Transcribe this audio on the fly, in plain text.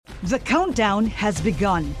The countdown has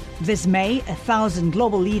begun. This May, 1,000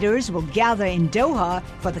 global leaders will gather in Doha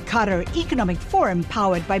for the Qatar Economic Forum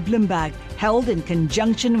powered by Bloomberg, held in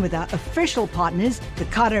conjunction with our official partners, the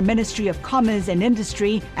Qatar Ministry of Commerce and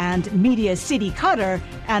Industry and Media City Qatar,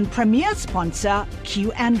 and premier sponsor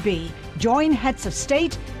QNB. Join heads of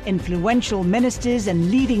state, influential ministers,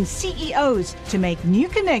 and leading CEOs to make new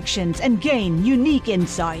connections and gain unique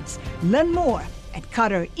insights. Learn more at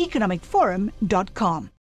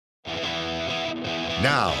QatarEconomicForum.com.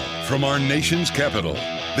 Now, from our nation's capital,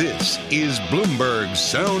 this is Bloomberg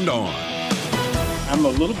Sound On. I'm a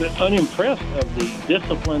little bit unimpressed of the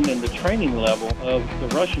discipline and the training level of the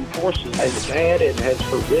Russian forces. As bad and as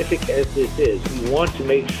horrific as this is, we want to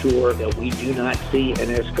make sure that we do not see an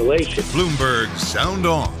escalation. Bloomberg Sound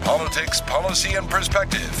On. Politics, policy, and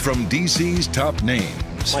perspective from D.C.'s top names.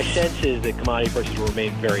 My sense is that commodity prices will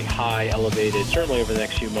remain very high, elevated, certainly over the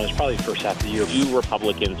next few months, probably the first half of the year. Do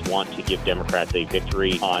Republicans want to give Democrats a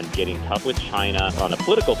victory on getting tough with China? On a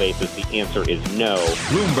political basis, the answer is no.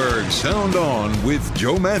 Bloomberg Sound On with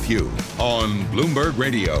Joe Matthew on Bloomberg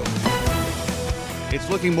Radio. It's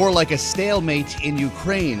looking more like a stalemate in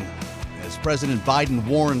Ukraine as President Biden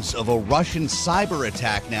warns of a Russian cyber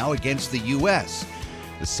attack now against the U.S.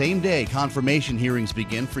 The same day, confirmation hearings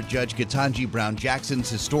begin for Judge Ketanji Brown Jackson's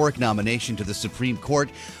historic nomination to the Supreme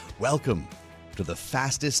Court. Welcome to the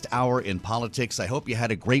fastest hour in politics. I hope you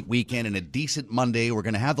had a great weekend and a decent Monday. We're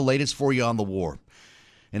going to have the latest for you on the war.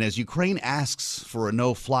 And as Ukraine asks for a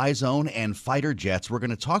no-fly zone and fighter jets, we're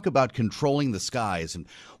going to talk about controlling the skies and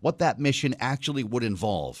what that mission actually would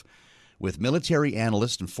involve with military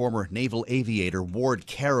analyst and former naval aviator Ward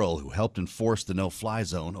Carroll, who helped enforce the no-fly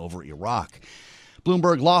zone over Iraq.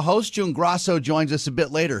 Bloomberg Law host June Grasso joins us a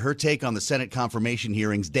bit later. Her take on the Senate confirmation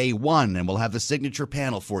hearings, day one, and we'll have the signature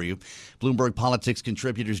panel for you. Bloomberg Politics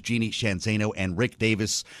contributors Jeannie Shanzano and Rick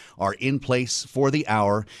Davis are in place for the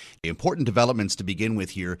hour. Important developments to begin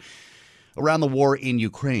with here around the war in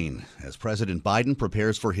Ukraine. As President Biden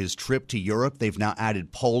prepares for his trip to Europe, they've now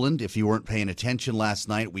added Poland. If you weren't paying attention last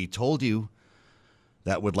night, we told you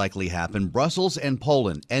that would likely happen. Brussels and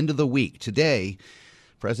Poland, end of the week. Today,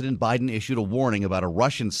 President Biden issued a warning about a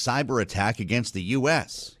Russian cyber attack against the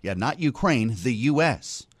U.S. Yeah, not Ukraine, the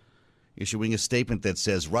U.S. Issuing a statement that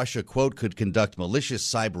says Russia, quote, could conduct malicious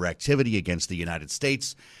cyber activity against the United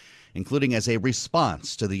States, including as a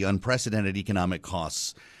response to the unprecedented economic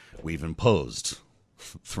costs we've imposed.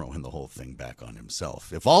 Throwing the whole thing back on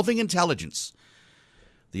himself. Evolving intelligence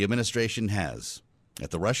the administration has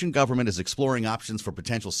that the Russian government is exploring options for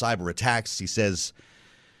potential cyber attacks. He says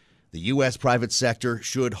the U.S. private sector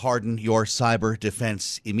should harden your cyber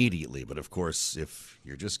defense immediately. But, of course, if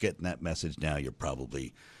you're just getting that message now, you're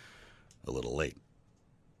probably a little late.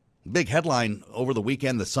 Big headline over the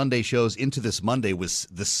weekend, the Sunday shows into this Monday, was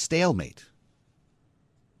the stalemate.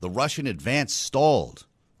 The Russian advance stalled,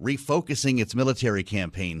 refocusing its military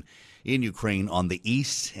campaign in Ukraine on the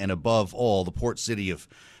east and, above all, the port city of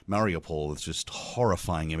Mariupol, with just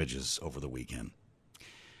horrifying images over the weekend.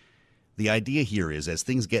 The idea here is, as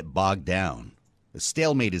things get bogged down, the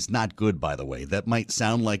stalemate is not good, by the way. That might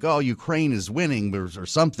sound like, oh, Ukraine is winning or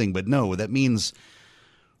something, but no, that means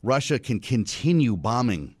Russia can continue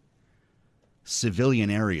bombing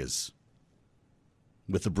civilian areas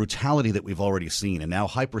with the brutality that we've already seen. And now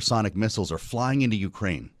hypersonic missiles are flying into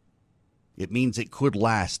Ukraine. It means it could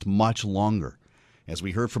last much longer. As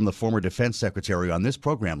we heard from the former defense secretary on this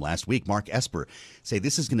program last week, Mark Esper, say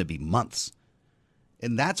this is going to be months.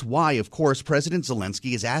 And that's why, of course, President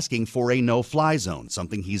Zelensky is asking for a no-fly zone,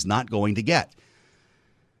 something he's not going to get.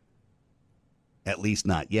 At least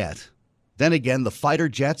not yet. Then again, the fighter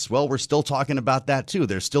jets, well, we're still talking about that, too.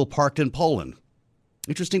 They're still parked in Poland.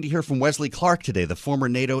 Interesting to hear from Wesley Clark today, the former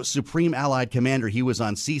NATO Supreme Allied Commander. He was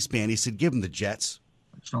on C-SPAN. He said, give them the jets.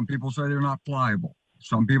 Some people say they're not flyable.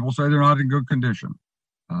 Some people say they're not in good condition.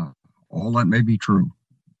 All that may be true.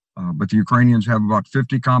 But the Ukrainians have about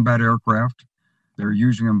 50 combat aircraft. They're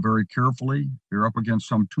using them very carefully. They're up against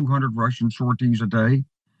some 200 Russian sorties a day.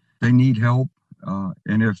 They need help.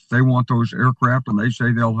 And if they want those aircraft and they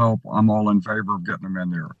say they'll help, I'm all in favor of getting them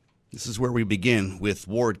in there. This is where we begin with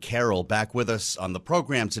Ward Carroll back with us on the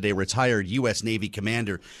program today. Retired U.S. Navy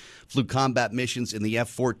commander, flew combat missions in the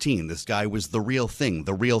F-14. This guy was the real thing,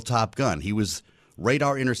 the real Top Gun. He was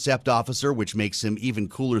radar intercept officer, which makes him even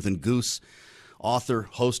cooler than Goose. Author,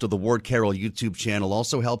 host of the Ward Carroll YouTube channel,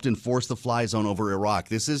 also helped enforce the fly zone over Iraq.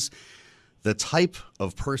 This is the type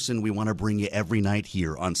of person we want to bring you every night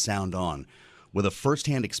here on Sound On, with a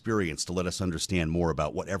firsthand experience to let us understand more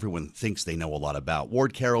about what everyone thinks they know a lot about.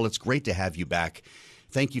 Ward Carroll, it's great to have you back.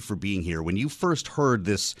 Thank you for being here. When you first heard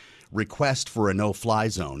this request for a no-fly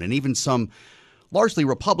zone, and even some largely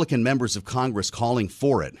Republican members of Congress calling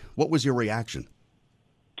for it. What was your reaction?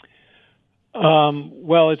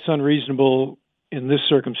 Well, it's unreasonable in this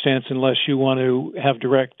circumstance unless you want to have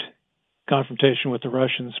direct confrontation with the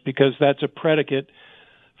Russians, because that's a predicate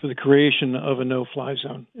for the creation of a no-fly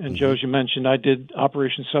zone. And Joe, as you mentioned, I did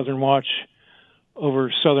Operation Southern Watch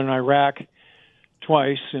over southern Iraq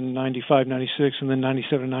twice in 95, 96, and then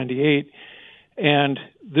 97, 98. And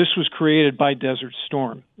this was created by Desert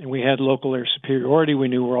Storm. And we had local air superiority. We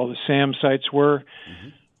knew where all the SAM sites were.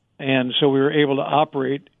 And so we were able to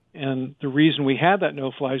operate. And the reason we had that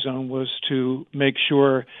no-fly zone was to make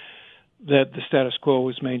sure that the status quo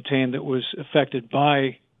was maintained that was affected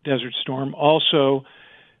by Desert Storm. Also,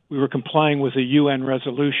 we were complying with a UN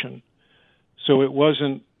resolution. So it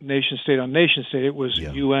wasn't nation-state on nation-state. It was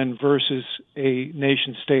UN versus a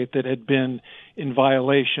nation-state that had been in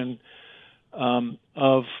violation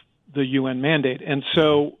of the UN mandate. And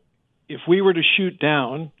so if we were to shoot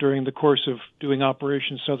down during the course of doing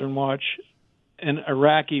Operation Southern Watch an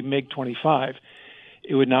Iraqi MiG-25,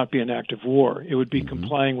 it would not be an act of war. It would be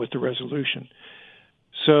complying with the resolution.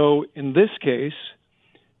 So in this case,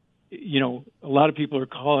 you know, a lot of people are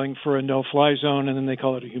calling for a no-fly zone, and then they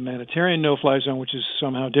call it a humanitarian no-fly zone, which is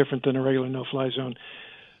somehow different than a regular no-fly zone.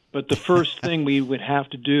 But the first thing we would have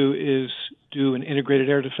to do is do an integrated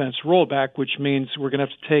air defense rollback, which means we're going to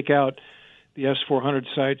have to take out the S-400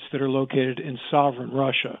 sites that are located in sovereign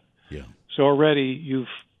Russia. Yeah. So already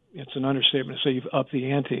it's an understatement to say you've upped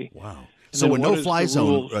the ante. Wow. And so a no-fly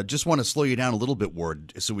zone, rules? just want to slow you down a little bit,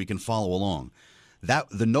 Ward, so we can follow along. That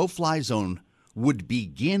the no-fly zone would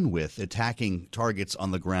begin with attacking targets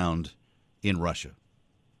on the ground in Russia.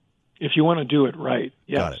 If you want to do it right,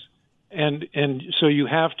 yes. Got it. And so you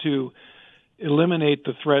have to eliminate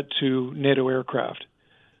the threat to NATO aircraft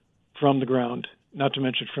from the ground, not to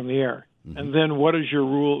mention from the air. And then what is your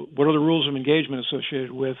rule? What are the rules of engagement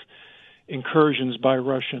associated with incursions by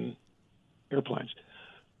Russian airplanes?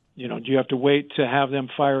 You know, do you have to wait to have them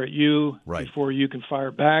fire at you before you can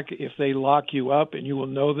fire back? If they lock you up, and you will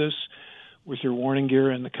know this with your warning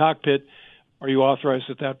gear in the cockpit, are you authorized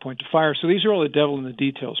at that point to fire? So these are all the devil in the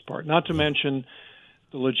details part, not to mention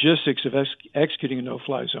the logistics of executing a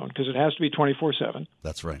no-fly zone, because it has to be 24/7.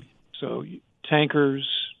 That's right. So tankers,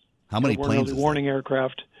 how many planes? Warning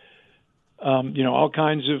aircraft, you know, all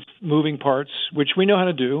kinds of moving parts, which we know how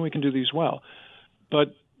to do. We can do these well.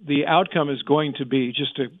 But the outcome is going to be,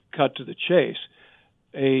 just to cut to the chase,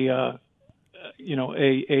 a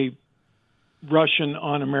Russian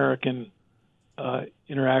on American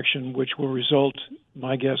interaction, which will result,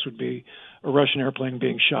 my guess would be, a Russian airplane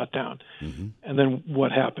being shot down. And then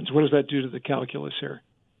what happens? What does that do to the calculus here?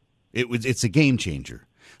 It's a game changer.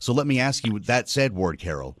 So let me ask you, with that said, Ward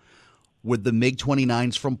Carroll, would the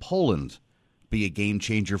MiG-29s from Poland be a game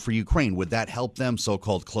changer for Ukraine? Would that help them,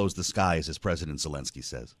 so-called close the skies, as President Zelensky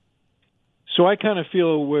says? So I kind of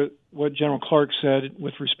feel what General Clark said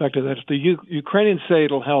with respect to that. If the Ukrainians say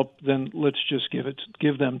it'll help, then let's just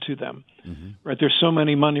give them to them. Right? There's so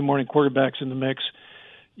many Monday morning quarterbacks in the mix.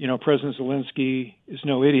 You know, President Zelensky is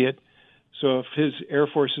no idiot. So if his Air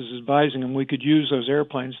Force is advising him we could use those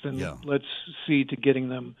airplanes, then let's see to getting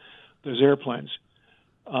them those airplanes.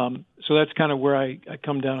 So that's kind of where I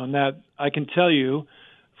come down on that. I can tell you,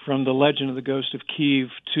 from the legend of the Ghost of Kyiv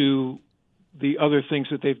to the other things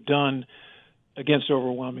that they've done against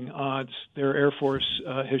overwhelming odds, their Air Force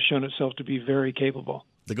has shown itself to be very capable.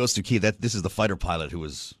 The Ghost of Kyiv, this is the fighter pilot who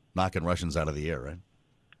was knocking Russians out of the air, right?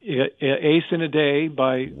 Yeah, ace in a day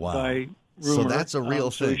by rumor. So that's a real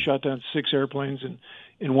thing. So he shot down 6 airplanes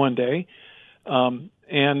in one day.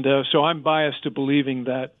 So I'm biased to believing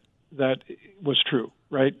that was true,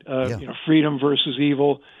 right? You know, freedom versus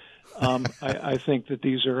evil. I think that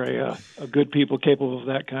these are a good people capable of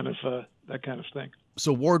that kind of thing.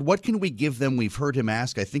 So, Ward, what can we give them? We've heard him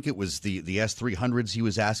ask. I think it was the S-300s he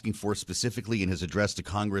was asking for specifically in his address to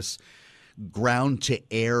Congress.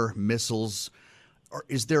 Ground-to-air missiles. Or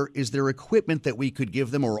is there equipment that we could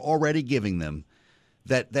give them, or already giving them,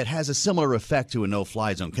 that has a similar effect to a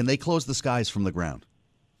no-fly zone? Can they close the skies from the ground?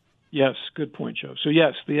 Yes, good point, Joe. So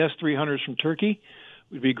yes, the S-300s from Turkey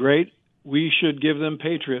would be great. We should give them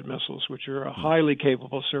Patriot missiles, which are a highly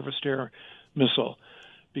capable surface-to-air missile,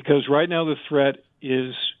 because right now the threat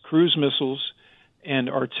is cruise missiles and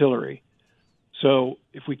artillery. So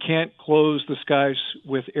if we can't close the skies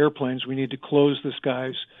with airplanes, we need to close the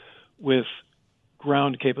skies with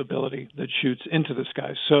ground capability that shoots into the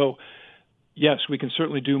skies. So yes, we can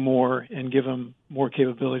certainly do more and give them more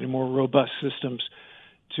capability, more robust systems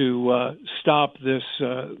to stop this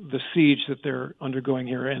the siege that they're undergoing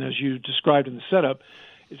here. And as you described in the setup,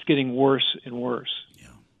 it's getting worse and worse. Yeah.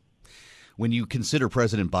 When you consider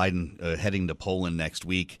President Biden heading to Poland next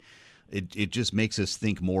week, it just makes us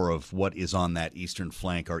think more of what is on that eastern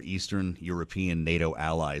flank, our Eastern European NATO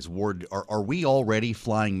allies. Ward, are we already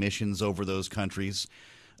flying missions over those countries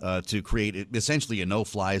to create essentially a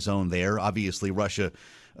no-fly zone there? Obviously, Russia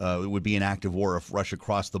it would be an active war if Russia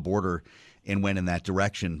crossed the border and went in that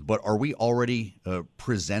direction. But are we already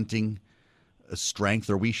presenting a strength?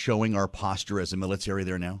 Are we showing our posture as a military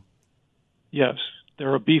there now? Yes.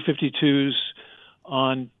 There are B-52s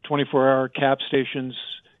on 24-hour CAP stations,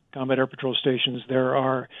 combat air patrol stations. There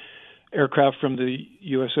are aircraft from the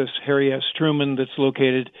USS Harry S. Truman that's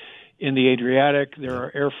located in the Adriatic. There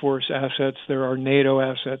are Air Force assets. There are NATO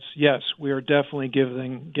assets. Yes, we are definitely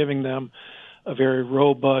giving them a very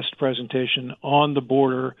robust presentation on the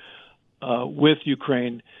border with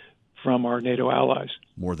Ukraine from our NATO allies.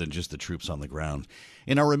 More than just the troops on the ground.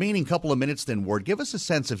 In our remaining couple of minutes then, Ward, give us a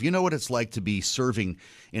sense of, what it's like to be serving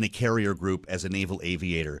in a carrier group as a naval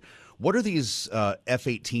aviator. What are these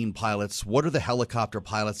F-18 pilots, what are the helicopter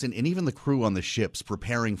pilots, and even the crew on the ships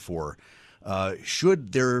preparing for?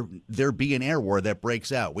 Should there be an air war that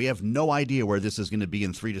breaks out? We have no idea where this is going to be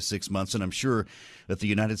in 3 to 6 months, and I'm sure that the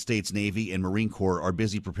United States Navy and Marine Corps are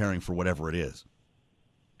busy preparing for whatever it is.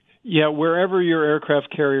 Yeah, wherever your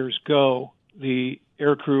aircraft carriers go, the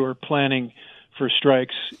air crew are planning for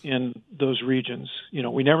strikes in those regions.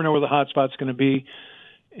 We never know where the hot spot's going to be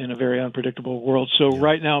in a very unpredictable world. So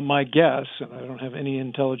right now, my guess, and I don't have any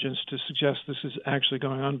intelligence to suggest this is actually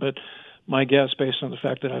going on, but my guess, based on the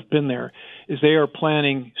fact that I've been there, is they are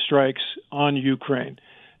planning strikes on Ukraine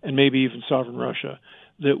and maybe even sovereign Russia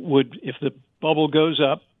that would, if the bubble goes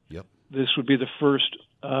up, this would be the first,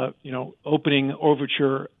 opening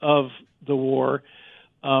overture of the war.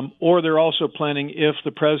 Or they're also planning, if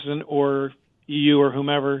the president or EU or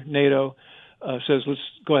whomever, NATO, says, let's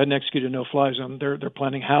go ahead and execute a no-fly zone, they're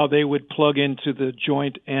planning how they would plug into the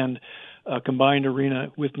joint and combined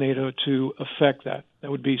arena with NATO to affect that.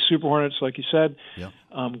 That would be Super Hornets, like you said,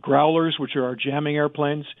 Growlers, which are our jamming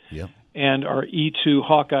airplanes, and our E-2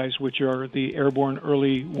 Hawkeyes, which are the airborne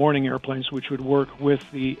early warning airplanes, which would work with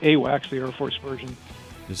the AWACS, the Air Force version,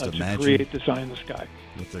 to create this eye in the sky.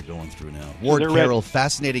 What they're going through now. Ward Carroll,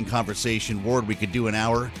 fascinating conversation. Ward, we could do an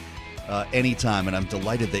hour anytime, and I'm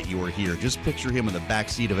delighted that you were here. Just picture him in the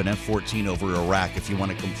backseat of an F-14 over Iraq if you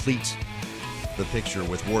want to complete the picture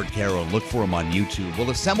with Ward Carroll. Look for him on YouTube.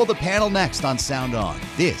 We'll assemble the panel next on Sound On.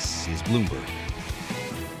 This is Bloomberg.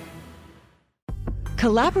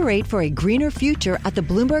 Collaborate for a greener future at the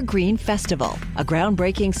Bloomberg Green Festival, a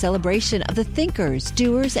groundbreaking celebration of the thinkers,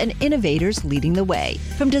 doers, and innovators leading the way.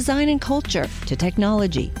 From design and culture to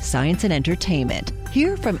technology, science, and entertainment.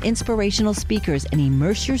 Hear from inspirational speakers and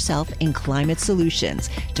immerse yourself in climate solutions.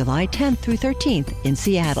 July 10th through 13th in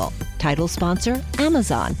Seattle. Title sponsor,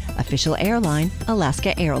 Amazon. Official airline,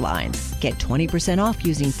 Alaska Airlines. Get 20% off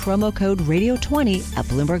using promo code Radio20 at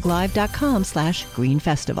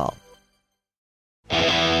BloombergLive.com/greenfestival.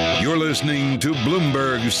 You're listening to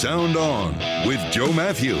Bloomberg Sound On with Joe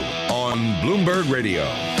Matthew on Bloomberg Radio.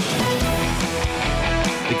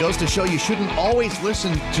 It goes to show you shouldn't always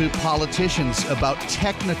listen to politicians about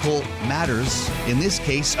technical matters. In this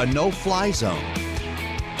case, a no-fly zone.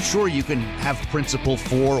 Sure, you can have principle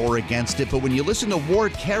for or against it, but when you listen to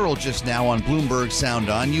Ward Carroll just now on Bloomberg Sound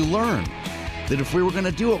On, you learn that if we were going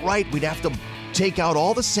to do it right, we'd have to take out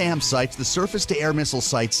all the SAM sites, the surface-to-air missile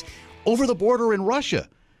sites, over the border in Russia.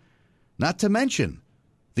 Not to mention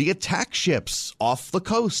the attack ships off the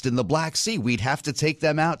coast in the Black Sea. We'd have to take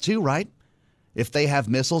them out too, right? If they have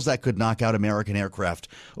missiles that could knock out American aircraft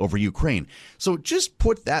over Ukraine. So just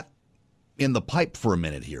put that in the pipe for a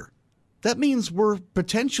minute here. That means we're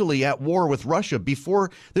potentially at war with Russia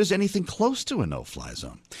before there's anything close to a no-fly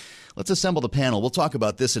zone. Let's assemble the panel. We'll talk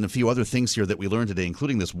about this and a few other things here that we learned today,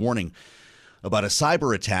 including this warning about a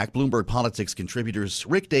cyber attack. Bloomberg Politics contributors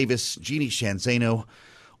Rick Davis, Jeannie Shanzano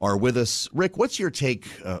are with us. Rick, what's your take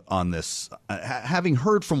on this? Having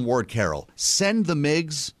heard from Ward Carroll, send the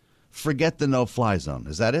MiGs, forget the no-fly zone.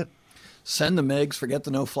 Is that it? Send the MiGs, forget the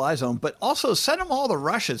no-fly zone, but also send them all the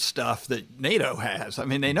Russia stuff that NATO has. I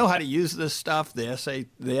mean, they know how to use this stuff, the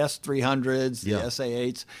S-300s, the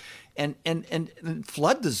SA-8s. And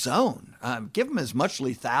flood the zone. Give them as much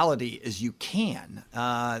lethality as you can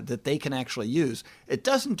that they can actually use. It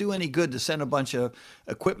doesn't do any good to send a bunch of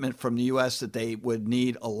equipment from the U.S. that they would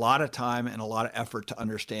need a lot of time and a lot of effort to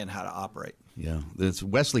understand how to operate. Yeah, it's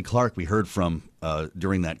Wesley Clark we heard from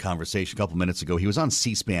during that conversation a couple minutes ago. He was on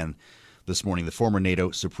C-SPAN this morning, the former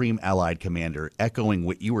NATO Supreme Allied Commander, echoing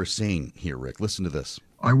what you were saying here, Rick. Listen to this.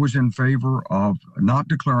 I was in favor of not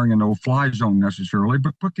declaring a no-fly zone necessarily,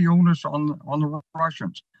 but put the onus on the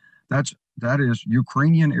Russians. That is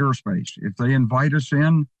Ukrainian airspace. If they invite us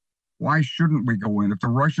in, why shouldn't we go in? If the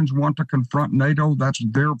Russians want to confront NATO, that's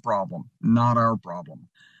their problem, not our problem.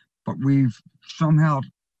 But we've somehow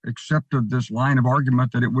accepted this line of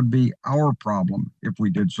argument that it would be our problem if we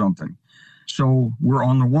did something. So we're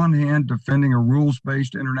on the one hand defending a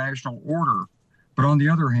rules-based international order, but on the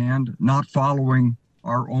other hand, not following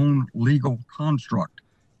our own legal construct.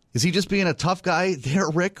 Is he just being a tough guy there,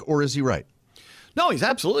 Rick, or is he right? No, he's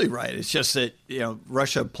absolutely right. It's just that,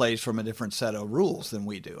 Russia plays from a different set of rules than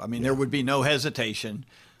we do. I mean, there would be no hesitation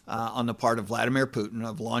on the part of Vladimir Putin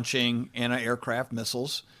of launching anti-aircraft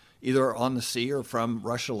missiles either on the sea or from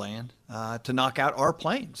Russia land to knock out our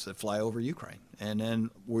planes that fly over Ukraine. And then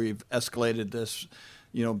we've escalated this,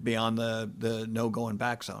 beyond the no going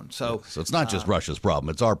back zone. So it's not just Russia's problem.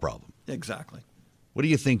 It's our problem. Exactly. What do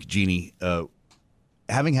you think, Jeannie,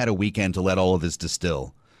 having had a weekend to let all of this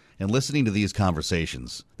distill and listening to these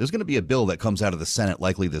conversations, there's going to be a bill that comes out of the Senate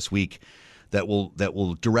likely this week that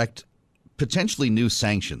will direct potentially new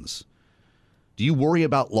sanctions. Do you worry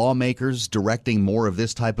about lawmakers directing more of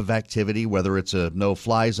this type of activity, whether it's a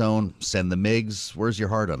no-fly zone, send the MiGs? Where's your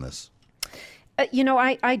heart on this?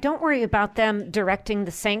 I don't worry about them directing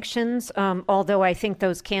the sanctions, although I think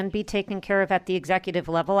those can be taken care of at the executive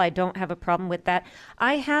level. I don't have a problem with that.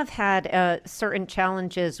 I have had certain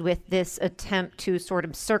challenges with this attempt to sort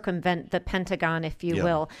of circumvent the Pentagon, if you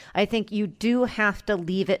will. I think you do have to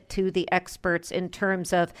leave it to the experts in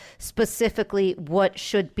terms of specifically what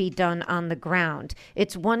should be done on the ground.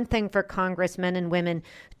 It's one thing for congressmen and women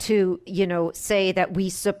to, say that we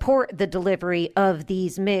support the delivery of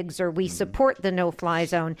these MiGs or we support the no-fly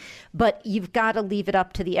zone, but you've got to leave it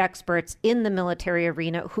up to the experts in the military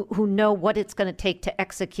arena who know what it's going to take to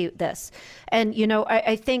execute this. And,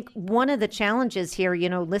 I think one of the challenges here,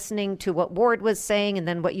 listening to what Ward was saying and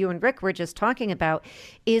then what you and Rick were just talking about,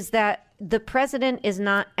 is that the president is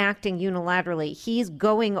not acting unilaterally. He's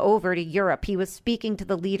going over to Europe. He was speaking to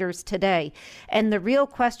the leaders today. And the real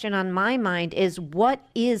question on my mind is what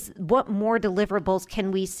more deliverables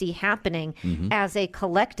can we see happening as a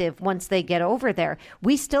collective once they get over there?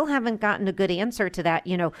 We still haven't gotten a good answer to that.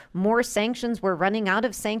 More sanctions. We're running out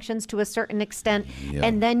of sanctions to a certain extent. Yeah.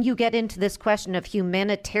 And then you get into this question of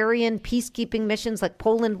humanitarian peacekeeping missions like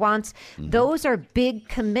Poland wants. Those are big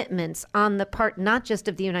commitments on the part not just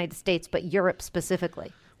of the United States, but Europe specifically.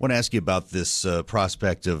 I want to ask you about this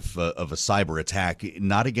prospect of a cyber attack,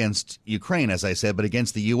 not against Ukraine, as I said, but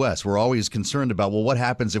against the U.S. We're always concerned about, what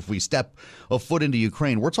happens if we step a foot into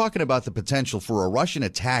Ukraine? We're talking about the potential for a Russian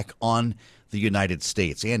attack on the United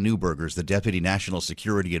States. Ann Neuberger's the Deputy National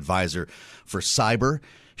Security Advisor for Cyber,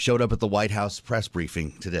 showed up at the White House press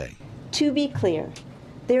briefing today. To be clear,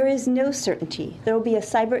 there is no certainty there will be a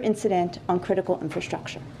cyber incident on critical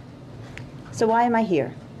infrastructure. So why am I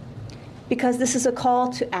here? Because this is a call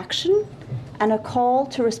to action and a call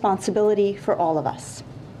to responsibility for all of us.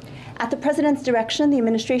 At the President's direction, the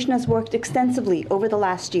administration has worked extensively over the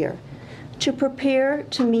last year to prepare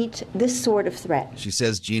to meet this sort of threat. She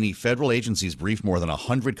says, Jeannie, federal agencies briefed more than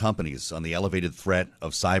 100 companies on the elevated threat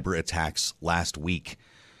of cyber attacks last week.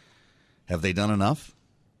 Have they done enough?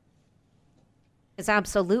 Is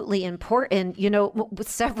absolutely important.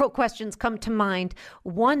 Several questions come to mind.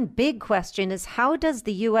 One big question is, how does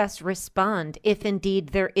the U.S. respond if indeed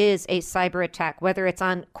there is a cyber attack, whether it's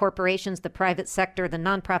on corporations, the private sector, the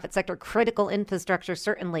nonprofit sector, critical infrastructure,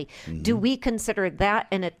 certainly. Do we consider that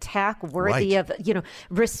an attack worthy of,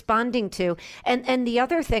 responding to? And the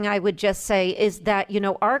other thing I would just say is that,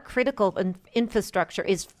 our critical infrastructure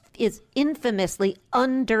is infamously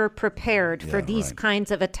underprepared for these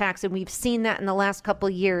kinds of attacks. And we've seen that in the last couple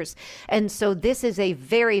of years. And so this is a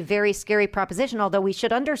very, very scary proposition, although we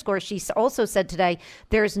should underscore, she also said today,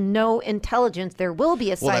 there's no intelligence. There will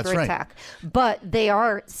be a cyber attack, but they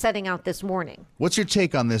are setting out this warning. What's your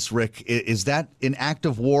take on this, Rick? Is that an act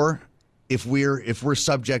of war if we're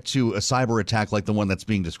subject to a cyber attack like the one that's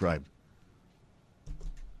being described?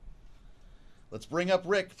 Let's bring up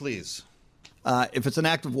Rick, please. If it's an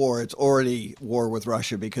act of war, it's already war with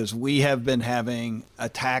Russia, because we have been having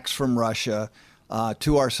attacks from Russia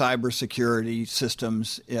to our cybersecurity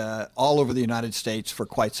systems all over the United States for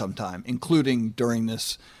quite some time, including during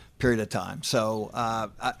this period of time. So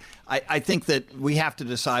I think that we have to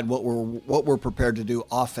decide what we're prepared to do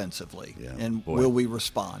offensively, and will we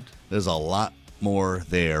respond? There's a lot more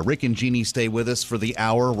there. Rick and Jeannie stay with us for the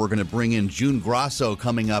hour. We're going to bring in June Grasso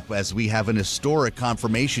coming up as we have an historic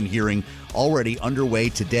confirmation hearing already underway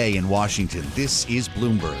today in Washington. This is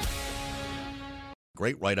Bloomberg.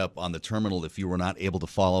 Great write-up on the terminal if you were not able to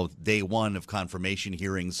follow day one of confirmation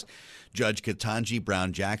hearings. Judge Ketanji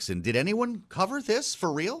Brown Jackson. Did anyone cover this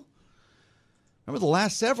for real? Remember the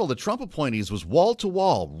last several, the Trump appointees was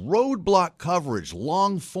wall-to-wall, roadblock coverage,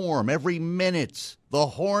 long form, every minute. The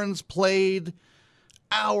horns played,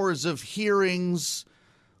 hours of hearings,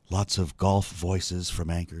 lots of golf voices from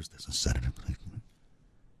anchors. There's a senator.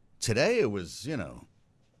 Today it was,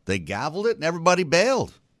 they gavelled it and everybody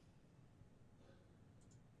bailed.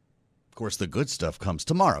 Of course, the good stuff comes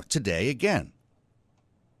tomorrow. Today, again,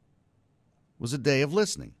 was a day of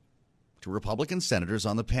listening to Republican senators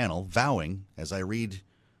on the panel vowing, as I read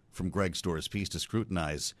from Greg Store's piece, to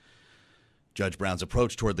scrutinize Judge Brown's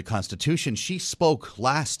approach toward the Constitution. She spoke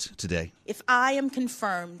last today. If I am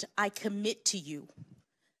confirmed, I commit to you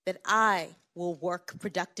that I will work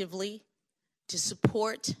productively to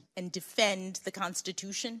support and defend the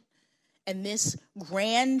Constitution and this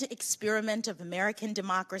grand experiment of American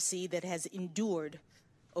democracy that has endured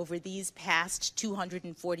over these past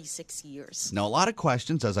 246 years. Now, a lot of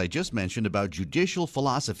questions, as I just mentioned, about judicial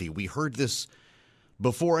philosophy. We heard this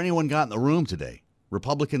before anyone got in the room today.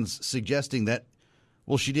 Republicans suggesting that,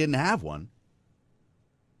 well, she didn't have one.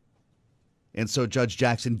 And so Judge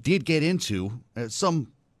Jackson did get into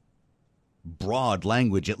some broad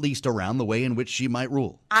language, at least around the way in which she might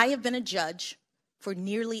rule. I have been a judge for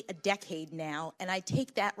nearly a decade now, and I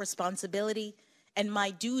take that responsibility and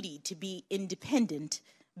my duty to be independent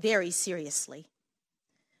very seriously.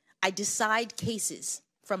 I decide cases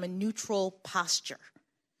from a neutral posture.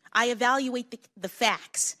 I evaluate the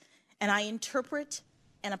facts, and I interpret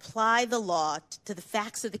and apply the law to the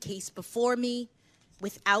facts of the case before me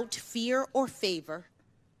without fear or favor,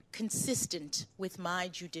 consistent with my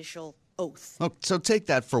judicial oath. Oh, so take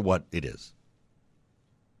that for what it is.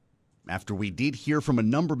 After we did hear from a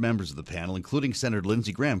number of members of the panel, including Senator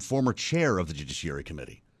Lindsey Graham, former chair of the Judiciary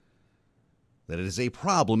Committee, that it is a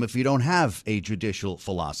problem if you don't have a judicial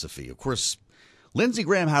philosophy. Of course, Lindsey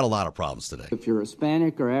Graham had a lot of problems today. If you're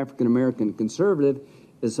Hispanic or African-American conservative,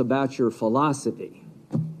 it's about your philosophy.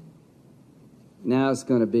 Now it's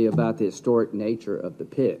going to be about the historic nature of the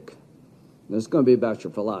pick. And it's going to be about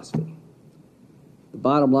your philosophy. The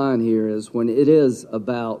bottom line here is when it is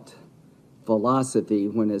about philosophy,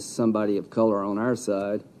 when it's somebody of color on our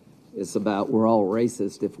side, it's about we're all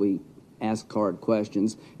racist if we ask hard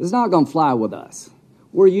questions. It's not going to fly with us.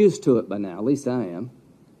 We're used to it by now, at least I am.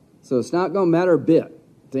 So it's not going to matter a bit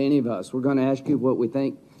to any of us. We're going to ask you what we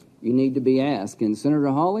think you need to be asked. And Senator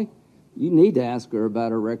Hawley, you need to ask her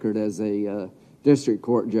about her record as a district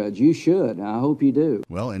court judge. You should. I hope you do.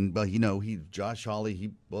 Well, and Josh Hawley,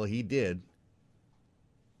 he did.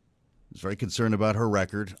 Was very concerned about her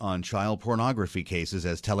record on child pornography cases,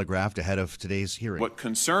 as telegraphed ahead of today's hearing. What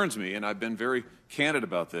concerns me, and I've been very candid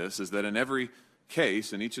about this, is that in every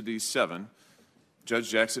case, in each of these 7, Judge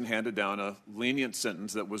Jackson handed down a lenient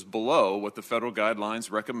sentence that was below what the federal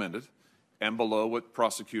guidelines recommended and below what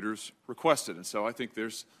prosecutors requested. And so I think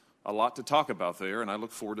there's a lot to talk about there, and I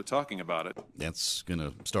look forward to talking about it. That's going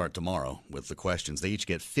to start tomorrow with the questions. They each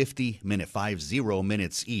get 50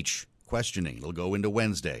 minutes each questioning. It'll go into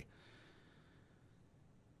Wednesday.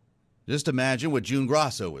 Just imagine what June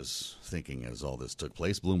Grosso was thinking as all this took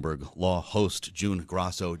place. Bloomberg Law host June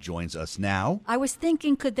Grosso joins us now. I was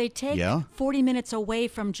thinking, could they take 40 minutes away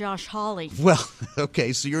from Josh Hawley? Well,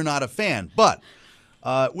 okay, so you're not a fan. But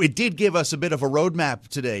it did give us a bit of a roadmap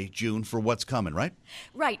today, June, for what's coming, right?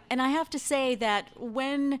 Right. And I have to say that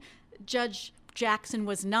when Judge Jackson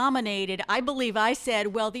was nominated, I believe I said,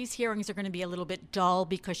 well, these hearings are going to be a little bit dull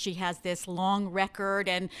because she has this long record.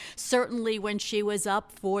 And certainly when she was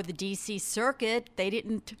up for the D.C. Circuit, they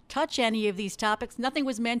didn't touch any of these topics. Nothing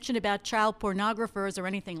was mentioned about child pornographers or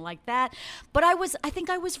anything like that. But I think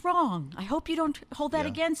I was wrong. I hope you don't hold that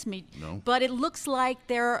against me. No. But it looks like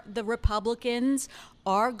the Republicans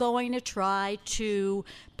are going to try to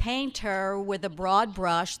paint her with a broad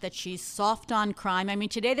brush, that she's soft on crime. I mean,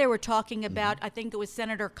 today they were talking about, I think it was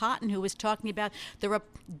Senator Cotton who was talking about the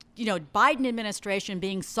Biden administration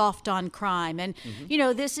being soft on crime. And,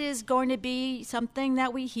 this is going to be something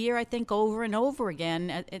that we hear, I think, over and over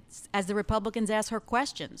again as the Republicans ask her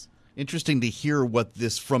questions. Interesting to hear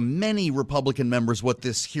from many Republican members, what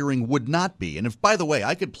this hearing would not be. And if, by the way,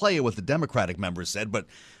 I could play what the Democratic members said, but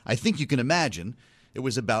I think you can imagine it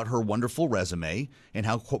was about her wonderful resume and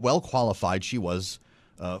how well qualified she was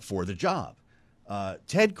for the job.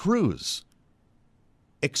 Ted Cruz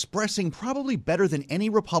expressing probably better than any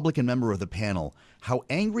Republican member of the panel how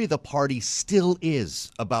angry the party still is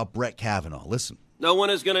about Brett Kavanaugh. Listen. No one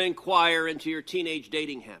is going to inquire into your teenage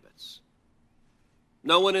dating habits.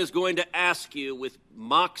 No one is going to ask you with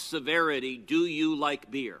mock severity, do you like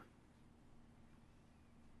beer?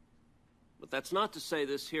 But that's not to say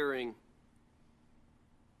this hearing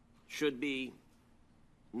should be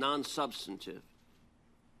non-substantive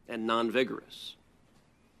and non-vigorous.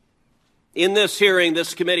 In this hearing,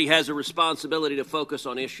 this committee has a responsibility to focus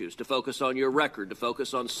on issues, to focus on your record, to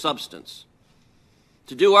focus on substance,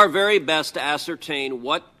 to do our very best to ascertain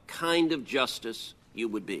what kind of justice you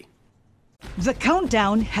would be. The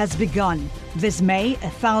countdown has begun. This May,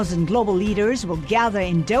 1,000 global leaders will gather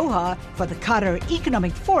in Doha for the Qatar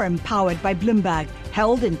Economic Forum powered by Bloomberg,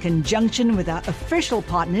 held in conjunction with our official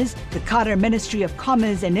partners, the Qatar Ministry of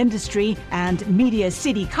Commerce and Industry and Media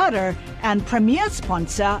City Qatar, and premier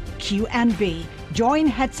sponsor QNB. Join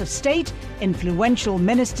heads of state, influential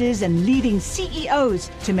ministers, and leading CEOs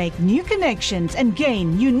to make new connections and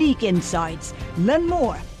gain unique insights. Learn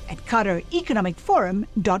more at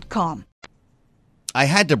QatarEconomicForum.com. I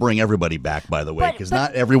had to bring everybody back, by the way, because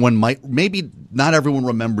not everyone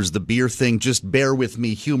remembers the beer thing. Just bear with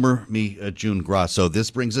me, humor me, June Grasso. This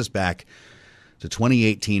brings us back to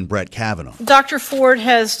 2018, Brett Kavanaugh. Dr. Ford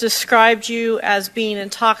has described you as being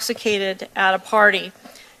intoxicated at a party.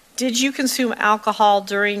 Did you consume alcohol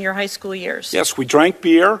during your high school years? Yes, we drank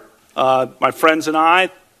beer. My friends and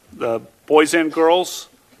I, the boys and girls,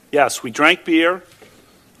 yes, we drank beer.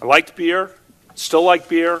 I liked beer, still like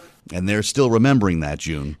beer. And they're still remembering that,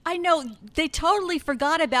 June. I know. They totally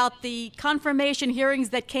forgot about the confirmation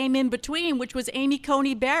hearings that came in between, which was Amy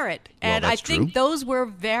Coney Barrett. And I think those were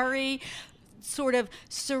very sort of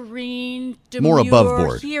serene, demure more above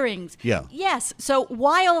board hearings. Yeah. Yes. So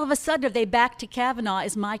why all of a sudden are they back to Kavanaugh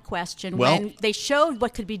is my question. Well, when they showed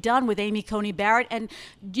what could be done with Amy Coney Barrett, and,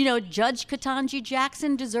 you know, Judge Ketanji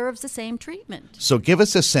Jackson deserves the same treatment. So give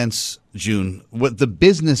us a sense, June, what the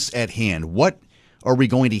business at hand, what are we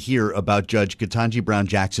going to hear about Judge Ketanji Brown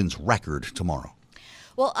Jackson's record tomorrow?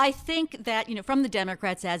 Well, I think that, you know, from the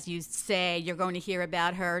Democrats, as you say, you're going to hear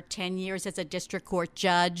about her 10 years as a district court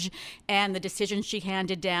judge and the decision she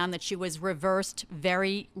handed down that she was reversed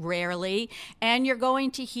very rarely. And you're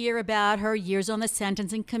going to hear about her years on the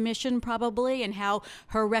Sentencing Commission, probably, and how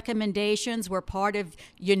her recommendations were part of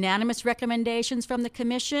unanimous recommendations from the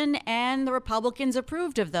commission, and the Republicans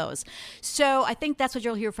approved of those. So I think that's what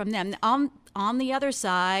you'll hear from them. On the other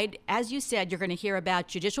side, as you said, you're going to hear about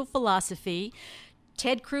judicial philosophy.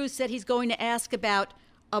 Ted Cruz said he's going to ask about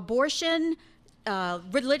abortion,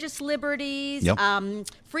 religious liberties,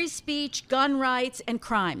 free speech, gun rights, and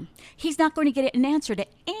crime. He's not going to get an answer to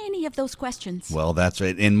any of those questions. Well, that's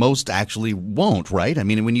right. And most actually won't, right? I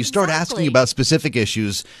mean, when you start asking about specific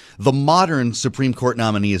issues, the modern Supreme Court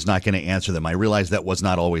nominee is not going to answer them. I realize that was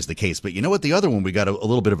not always the case. But you know what? The other one we got a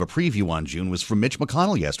little bit of a preview on, June, was from Mitch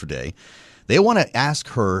McConnell yesterday. They want to ask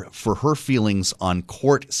her for her feelings on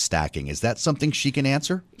court stacking. Is that something she can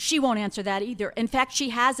answer? She won't answer that either. In fact, she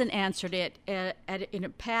hasn't answered it in a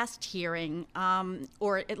past hearing,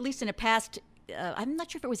 or at least in a past I'm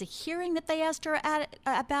not sure if it was a hearing that they asked her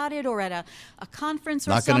about it, or at a conference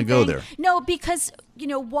or something. Not going to go there. No, because, you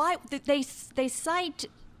know, why they cite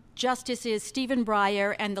Justices Stephen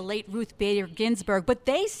Breyer and the late Ruth Bader Ginsburg, but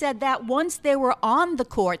they said that once they were on the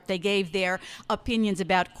court, they gave their opinions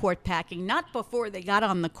about court packing, not before they got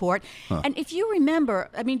on the court. And if you remember,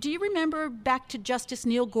 I mean, do you remember back to Justice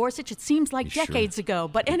Neil Gorsuch? It seems like decades ago.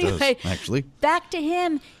 But anyway, actually, back to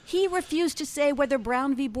him, he refused to say whether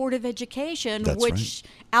Brown v. Board of Education, That's which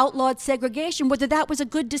outlawed segregation, whether that was a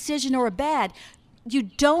good decision or a bad. You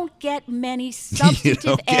don't get many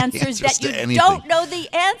substantive answers that you don't know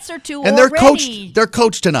the answer to and already. They're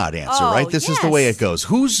coached to not answer, right? This is the way it goes.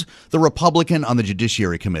 Who's the Republican on the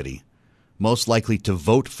Judiciary Committee most likely to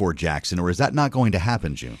vote for Jackson, or is that not going to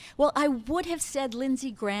happen, June? Well, I would have said Lindsey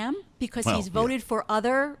Graham because he's voted for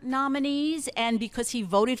other nominees and because he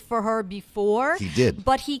voted for her before. He did.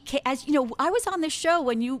 But he, as you know, I was on the show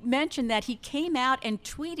when you mentioned that he came out and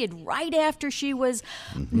tweeted right after she was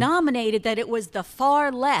nominated that it was the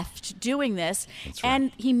far left doing this. That's right.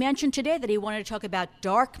 And he mentioned today that he wanted to talk about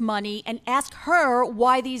dark money and ask her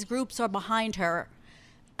why these groups are behind her.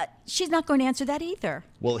 She's not going to answer that either.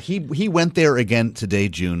 Well, he went there again today,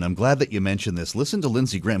 June. I'm glad that you mentioned this. Listen to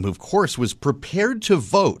Lindsey Graham, who, of course, was prepared to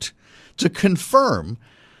vote to confirm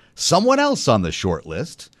someone else on the short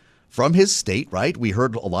list from his state, right? We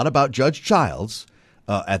heard a lot about Judge Childs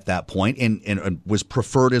at that point, and was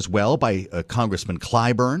preferred as well by Congressman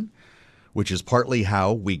Clyburn, which is partly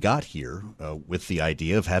how we got here with the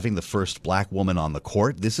idea of having the first black woman on the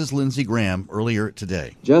court. This is Lindsey Graham earlier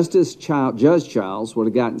today. Judge Childs would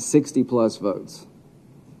have gotten 60-plus votes.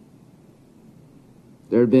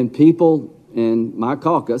 There had been people in my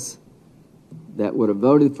caucus that would have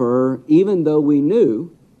voted for her, even though we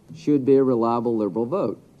knew she would be a reliable liberal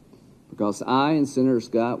vote, because I and Senator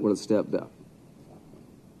Scott would have stepped up.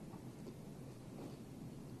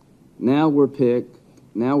 Now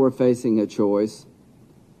we're facing a choice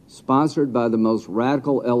sponsored by the most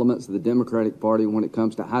radical elements of the Democratic Party when it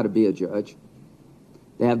comes to how to be a judge.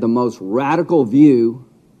 They have the most radical view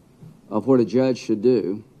of what a judge should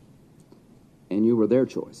do, and you were their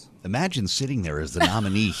choice. Imagine sitting there as the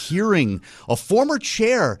nominee, hearing a former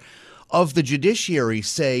chair of the judiciary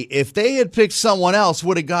say, if they had picked someone else,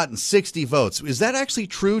 would have gotten 60 votes. Is that actually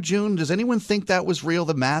true, June? Does anyone think that was real,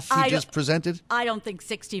 the math he just presented? I don't think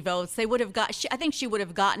 60 votes. They would have got. I think she would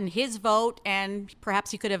have gotten his vote, and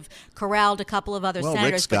perhaps he could have corralled a couple of other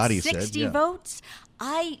senators. Rick Scott, but 60 votes?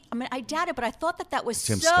 I mean, I doubt it, but I thought that was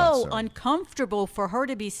Tim so Scott, uncomfortable for her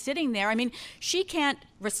to be sitting there. I mean, she can't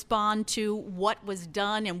respond to what was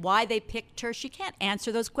done and why they picked her. She can't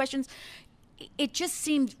answer those questions. It just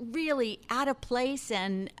seemed really out of place,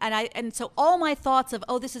 and so all my thoughts of,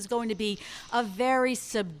 this is going to be a very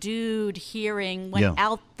subdued hearing went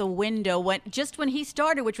out the window when he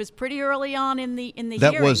started, which was pretty early on in the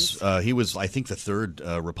that hearings. He was, I think, the third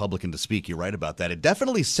Republican to speak. You're right about that. It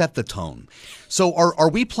definitely set the tone. So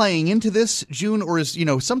are we playing into this, June, or is,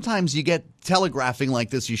 sometimes you get telegraphing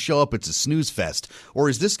like this, you show up, it's a snooze fest, or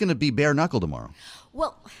is this going to be bare knuckle tomorrow?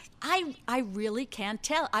 Well, I really can't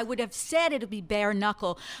tell. I would have said it'll be bare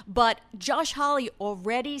knuckle, but Josh Hawley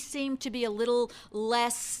already seemed to be a little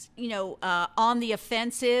less, on the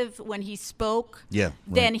offensive when he spoke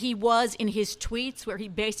than he was in his tweets, where he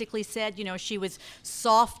basically said, she was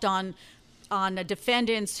soft on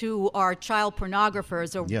defendants who are child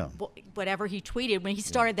pornographers or whatever he tweeted when he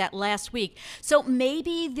started that last week. So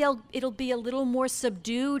maybe it'll be a little more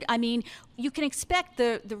subdued. I mean, you can expect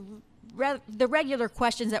the regular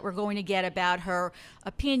questions that we're going to get about her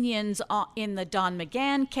opinions in the Don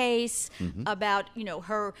McGahn case, about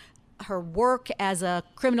her work as a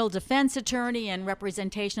criminal defense attorney and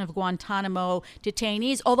representation of Guantanamo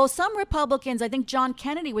detainees. Although some Republicans, I think John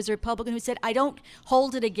Kennedy was a Republican who said, I don't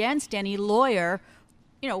hold it against any lawyer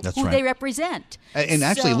they represent. And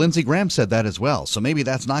actually, Lindsey Graham said that as well. So maybe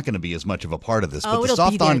that's not going to be as much of a part of this. But the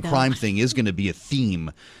soft-on-crime thing is going to be a theme,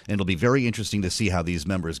 and it'll be very interesting to see how these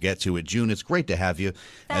members get to it. June, it's great to have you,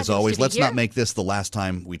 as always. Let's not make this the last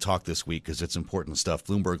time we talk this week, because it's important stuff.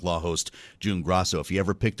 Bloomberg Law host June Grasso. If you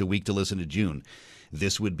ever picked a week to listen to June,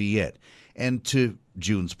 this would be it. And to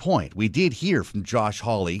June's point, we did hear from Josh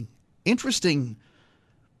Hawley. Interesting.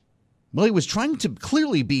 Well, he was trying to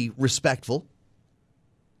clearly be respectful,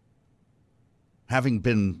 having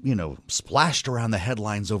been, splashed around the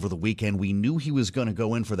headlines over the weekend. We knew he was going to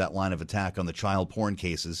go in for that line of attack on the child porn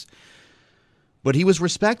cases. But he was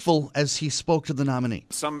respectful as he spoke to the nominee.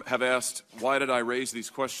 Some have asked, why did I raise these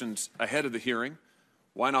questions ahead of the hearing?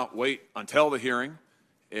 Why not wait until the hearing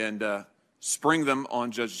and spring them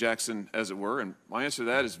on Judge Jackson, as it were? And my answer to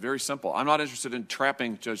that is very simple. I'm not interested in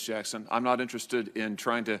trapping Judge Jackson. I'm not interested in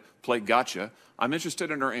trying to play gotcha. I'm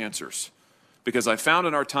interested in her answers, because I found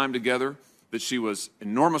in our time together that she was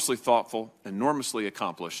enormously thoughtful, enormously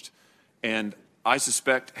accomplished, and I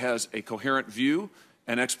suspect has a coherent view,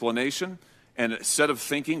 an explanation, and a set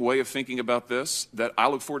of way of thinking about this that I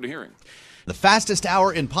look forward to hearing. The fastest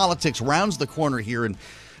hour in politics rounds the corner here and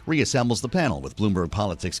reassembles the panel with Bloomberg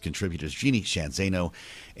Politics contributors Jeannie Sheehan Zaino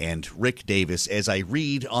and Rick Davis. As I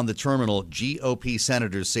read on the terminal, GOP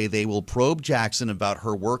senators say they will probe Jackson about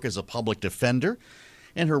her work as a public defender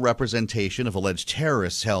and her representation of alleged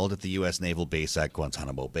terrorists held at the U.S. Naval Base at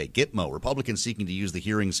Guantanamo Bay. Gitmo, Republicans seeking to use the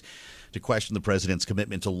hearings to question the president's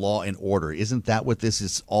commitment to law and order. Isn't that what this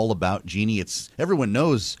is all about, Jeannie? Everyone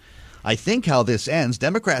knows, I think, how this ends.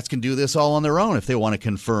 Democrats can do this all on their own if they want to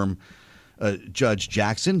confirm Judge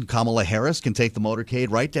Jackson. Kamala Harris can take the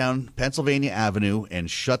motorcade right down Pennsylvania Avenue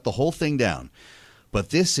and shut the whole thing down. But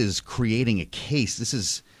this is creating a case. This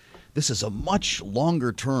is a much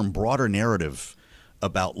longer-term, broader narrative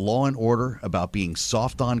about law and order, about being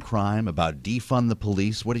soft on crime, about defund the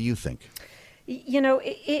police. What do you think?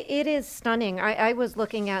 It is stunning. I was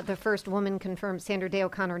looking at the first woman confirmed, Sandra Day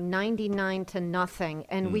O'Connor, 99-0.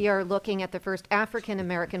 And we are looking at the first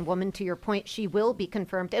African-American woman. To your point, she will be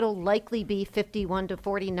confirmed. It'll likely be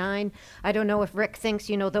 51-49. I don't know if Rick thinks,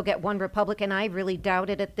 they'll get one Republican. I really doubt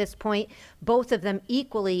it at this point. Both of them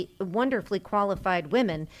equally wonderfully qualified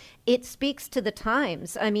women. It speaks to the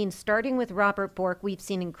times. I mean, starting with Robert Bork, we've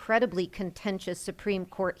seen incredibly contentious Supreme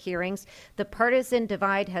Court hearings. The partisan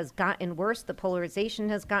divide has gotten worse. The polarization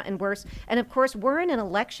has gotten worse. And of course, we're in an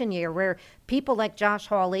election year where people like Josh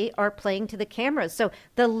Hawley are playing to the cameras. So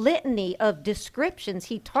the litany of descriptions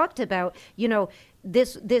he talked about,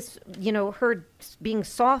 this her being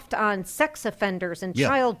soft on sex offenders and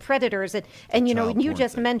child predators, and you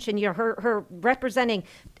just mentioned her representing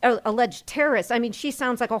alleged terrorists. I mean, she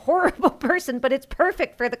sounds like a horrible person, but it's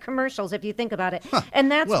perfect for the commercials if you think about it.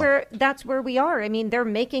 And that's where we are. I mean, they're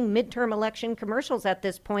making midterm election commercials at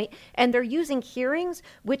this point, and they're using hearings,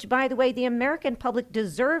 which, by the way, the American public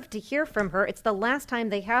deserve to hear from her. It's the last time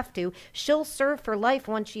they have to. She'll serve for life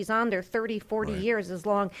once she's on there, 30, 40 years as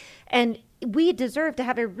long. And we deserve to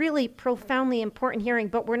have a really profoundly important hearing,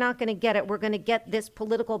 but we're not going to get it. We're going to get this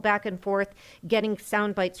political back and forth, getting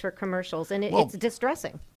sound bites for commercials, and it's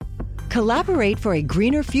distressing. Collaborate for a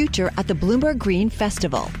greener future at the Bloomberg Green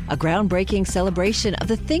Festival, a groundbreaking celebration of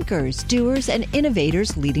the thinkers, doers, and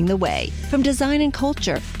innovators leading the way. From design and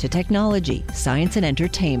culture to technology, science, and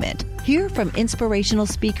entertainment. Hear from inspirational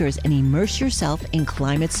speakers and immerse yourself in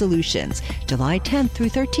climate solutions. July 10th through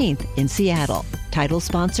 13th in Seattle. Title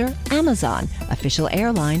sponsor, Amazon. Official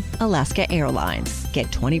airline, Alaska Airlines. Get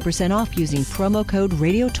 20% off using promo code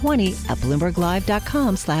radio20 at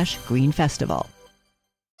BloombergLive.com/greenfestival.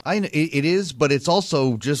 It is, but it's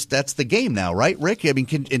also just that's the game now, right, Rick? I mean,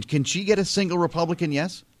 can she get a single Republican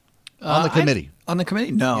yes on the committee? On the committee?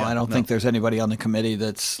 No, I don't think there's anybody on the committee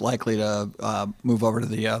that's likely to move over to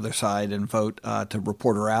the other side and vote to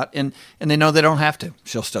report her out. And they know they don't have to.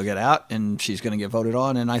 She'll still get out, and she's going to get voted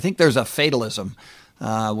on. And I think there's a fatalism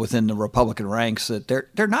within the Republican ranks that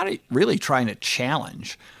they're not really trying to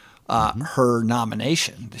challenge her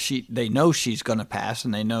nomination. They know she's going to pass,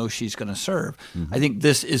 and they know she's going to serve. I think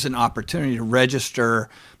this is an opportunity to register,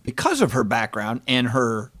 because of her background and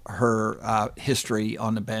her history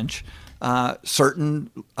on the bench,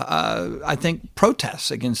 certain, I think, protests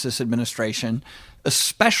against this administration,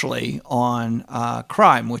 especially on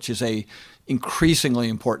crime, which is a increasingly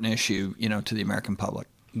important issue, to the American public.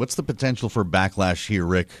 What's the potential for backlash here,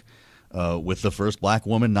 Rick? With the first black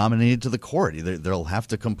woman nominated to the court, they'll have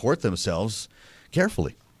to comport themselves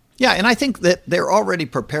carefully. Yeah, and I think that they're already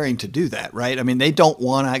preparing to do that, right? I mean, they don't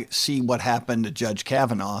want to see what happened to Judge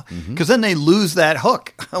Kavanaugh, because then they lose that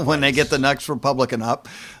hook when they get the next Republican up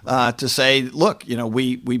to say, look,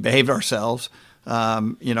 we behaved ourselves,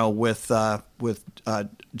 with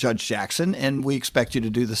Judge Jackson, and we expect you to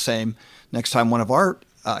do the same next time one of our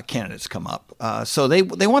candidates come up. So they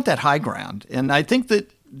want that high ground, and I think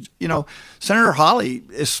that Senator Hawley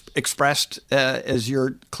is expressed, as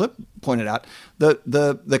your clip pointed out,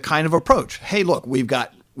 the kind of approach. Hey, look, we're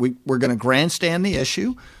going to grandstand the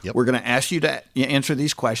issue. Yep. We're going to ask you to answer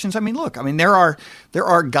these questions. I mean, look, there are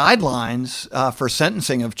guidelines for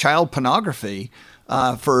sentencing of child pornography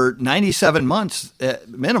for 97 months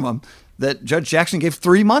minimum that Judge Jackson gave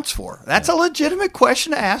 3 months for. That's a legitimate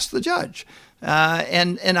question to ask the judge.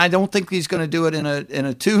 And I don't think he's going to do it in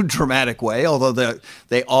a too dramatic way, although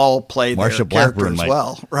they all play Marsha their character Blackburn as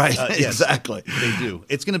well. Right, yes, exactly. They do.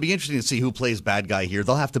 It's going to be interesting to see who plays bad guy here.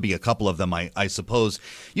 There'll have to be a couple of them, I suppose.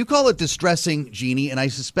 You call it distressing, Jeannie, and I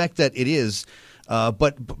suspect that it is.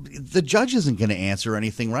 But the judge isn't going to answer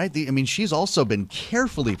anything, right? She's also been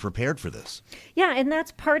carefully prepared for this. Yeah, and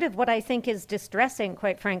that's part of what I think is distressing,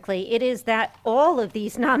 quite frankly. It is that all of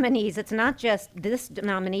these nominees, it's not just this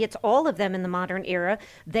nominee, it's all of them in the modern era.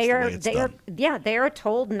 They are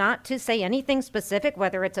told not to say anything specific,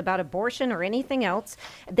 whether it's about abortion or anything else.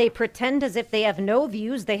 They pretend as if they have no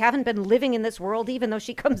views. They haven't been living in this world, even though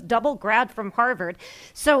she comes double grad from Harvard.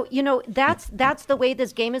 So, that's the way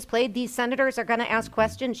this game is played. These senators are going to ask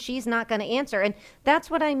questions. She's not going to answer. And that's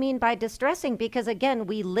what I mean by distressing, because, again,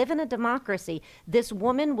 we live in a democracy. This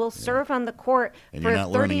woman will serve on the court for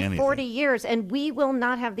 30, 40 years, and we will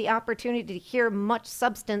not have the opportunity to hear much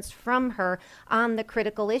substance from her on the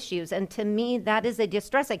critical issues. And to me, that is a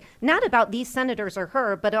distressing, not about these senators or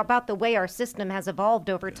her, but about the way our system has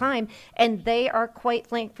evolved over time. And they are quite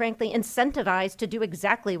frankly incentivized to do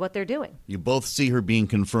exactly what they're doing. You both see her being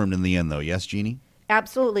confirmed in the end, though. Yes, Jeannie?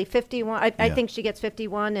 Absolutely. 51. I think she gets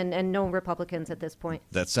 51 and no Republicans at this point.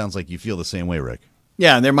 That sounds like you feel the same way, Rick.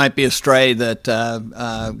 Yeah, there might be a stray that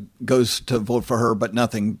goes to vote for her, but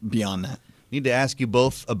nothing beyond that. Need to ask you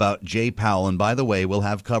both about Jay Powell. And by the way, we'll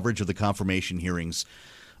have coverage of the confirmation hearings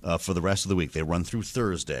for the rest of the week. They run through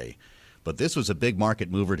Thursday. But this was a big market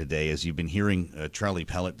mover today, as you've been hearing Charlie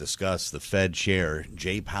Pellet discuss. The Fed chair,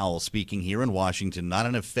 Jay Powell, speaking here in Washington, not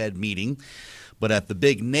in a Fed meeting, but at the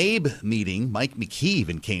big NABE meeting. Mike McKee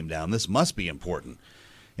even came down. This must be important.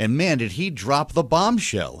 And, man, did he drop the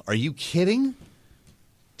bombshell. Are you kidding?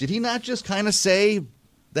 Did he not just kind of say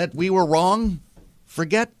that we were wrong?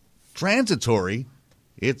 Forget transitory.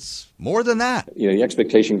 It's more than that. The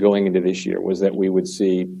expectation going into this year was that we would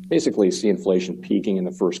basically see inflation peaking in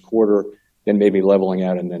the first quarter, then maybe leveling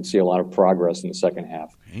out and then see a lot of progress in the second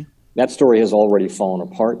half. Okay. That story has already fallen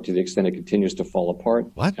apart to the extent it continues to fall apart.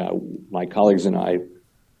 What? My colleagues and I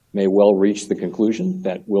may well reach the conclusion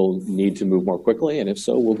that we'll need to move more quickly, and if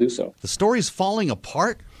so, we'll do so. The story's falling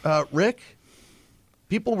apart, Rick?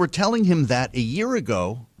 People were telling him that a year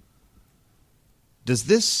ago. Does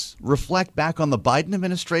this reflect back on the Biden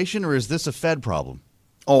administration, or is this a Fed problem?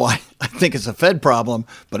 Oh, I think it's a Fed problem,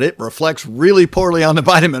 but it reflects really poorly on the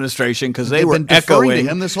Biden administration because they were been deferring echoing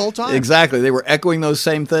to him this whole time. Exactly, they were echoing those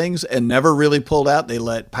same things and never really pulled out. They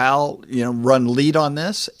let Powell, run lead on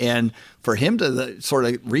this, and for him to sort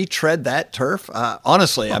of retread that turf,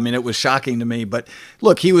 honestly, I mean, it was shocking to me. But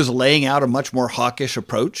look, he was laying out a much more hawkish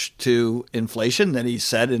approach to inflation than he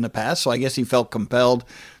said in the past, so I guess he felt compelled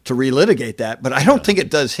to relitigate that. But I don't think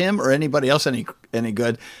it does him or anybody else any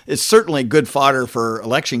good. It's certainly good fodder for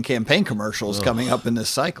election campaign commercials coming up in this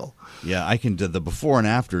cycle. Yeah, I can. The before and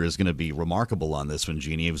after is going to be remarkable on this one,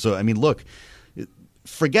 Jeannie. So, I mean, look,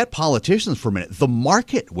 forget politicians for a minute. The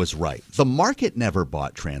market was right. The market never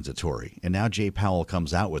bought transitory. And now Jay Powell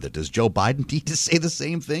comes out with it. Does Joe Biden need to say the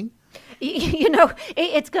same thing?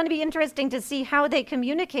 It's going to be interesting to see how they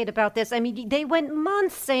communicate about this. I mean, they went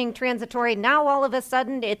months saying transitory. Now, all of a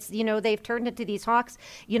sudden, it's, they've turned into these hawks.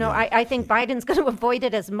 I think Biden's going to avoid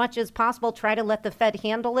it as much as possible, try to let the Fed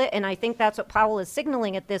handle it. And I think that's what Powell is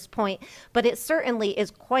signaling at this point. But it certainly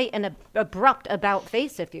is quite an abrupt about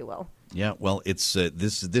face, if you will. Yeah, well, it's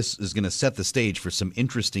this is going to set the stage for some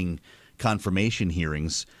interesting confirmation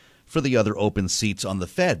hearings for the other open seats on the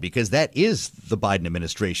Fed, because that is the Biden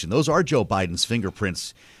administration. Those are Joe Biden's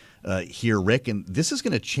fingerprints here, Rick, and this is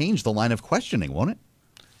going to change the line of questioning, won't it?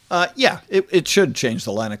 It should change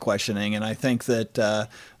the line of questioning, and I think that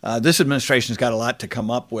this administration's got a lot to come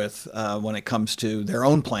up with when it comes to their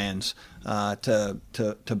own plans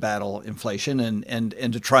to battle inflation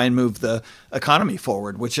and to try and move the economy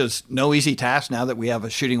forward, which is no easy task now that we have a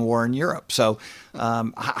shooting war in Europe. So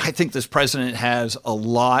I think this president has a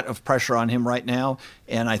lot of pressure on him right now,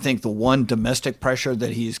 and I think the one domestic pressure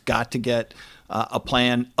that he's got to get a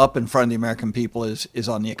plan up in front of the American people is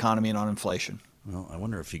on the economy and on inflation. Well, I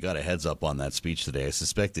wonder if he got a heads up on that speech today. I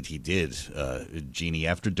suspect that he did, Jeannie.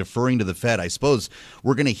 After deferring to the Fed, I suppose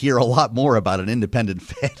we're going to hear a lot more about an independent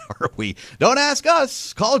Fed, are we? Don't ask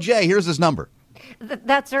us. Call Jay. Here's his number.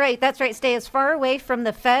 That's right. Stay as far away from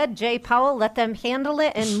the Fed, Jay Powell. Let them handle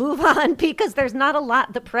it and move on, because there's not a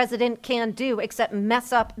lot the president can do except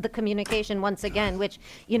mess up the communication once again, which,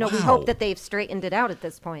 we hope that they've straightened it out at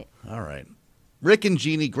this point. All right. Rick and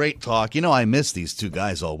Jeannie, great talk. I miss these two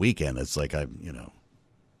guys all weekend. It's like I've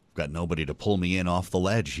got nobody to pull me in off the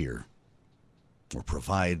ledge here or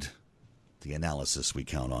provide the analysis we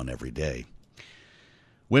count on every day.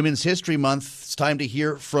 Women's History Month. It's time to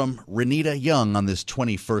hear from Renita Young on this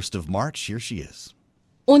 21st of March. Here she is.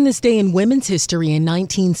 On this day in women's history in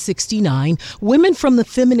 1969, women from the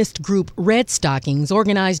feminist group Red Stockings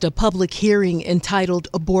organized a public hearing entitled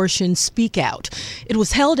Abortion Speak Out. It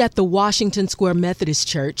was held at the Washington Square Methodist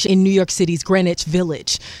Church in New York City's Greenwich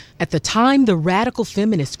Village. At the time, the radical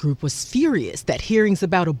feminist group was furious that hearings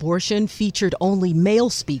about abortion featured only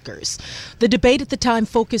male speakers. The debate at the time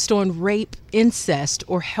focused on rape, incest,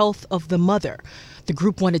 or health of the mother. The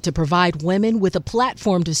group wanted to provide women with a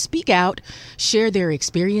platform to speak out, share their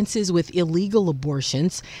experiences with illegal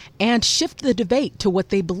abortions, and shift the debate to what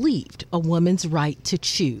they believed, a woman's right to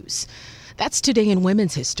choose. That's today in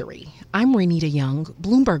women's history. I'm Renita Young,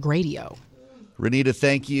 Bloomberg Radio. Renita,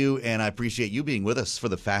 thank you, and I appreciate you being with us for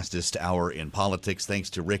the fastest hour in politics.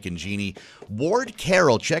 Thanks to Rick and Jeannie. Ward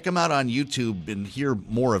Carroll, check him out on YouTube and hear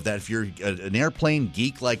more of that. If you're an airplane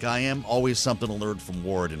geek like I am, always something to learn from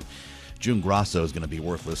Ward. And June Grosso is going to be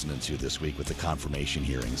worth listening to this week with the confirmation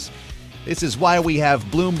hearings. This is why we have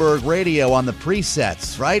Bloomberg Radio on the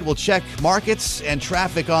presets, right? We'll check markets and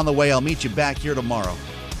traffic on the way. I'll meet you back here tomorrow.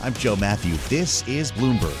 I'm Joe Matthew. This is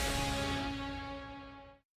Bloomberg.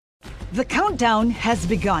 The countdown has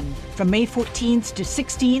begun. From May 14th to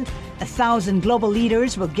 16th, 1,000 global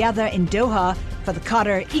leaders will gather in Doha for the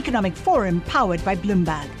Qatar Economic Forum powered by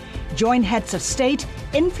Bloomberg. Join heads of state,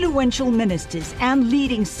 influential ministers, and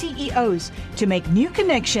leading CEOs to make new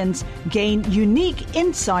connections, gain unique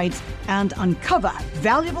insights, and uncover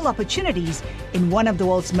valuable opportunities in one of the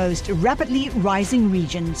world's most rapidly rising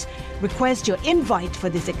regions. Request your invite for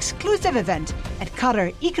this exclusive event at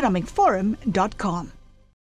QatarEconomicForum.com.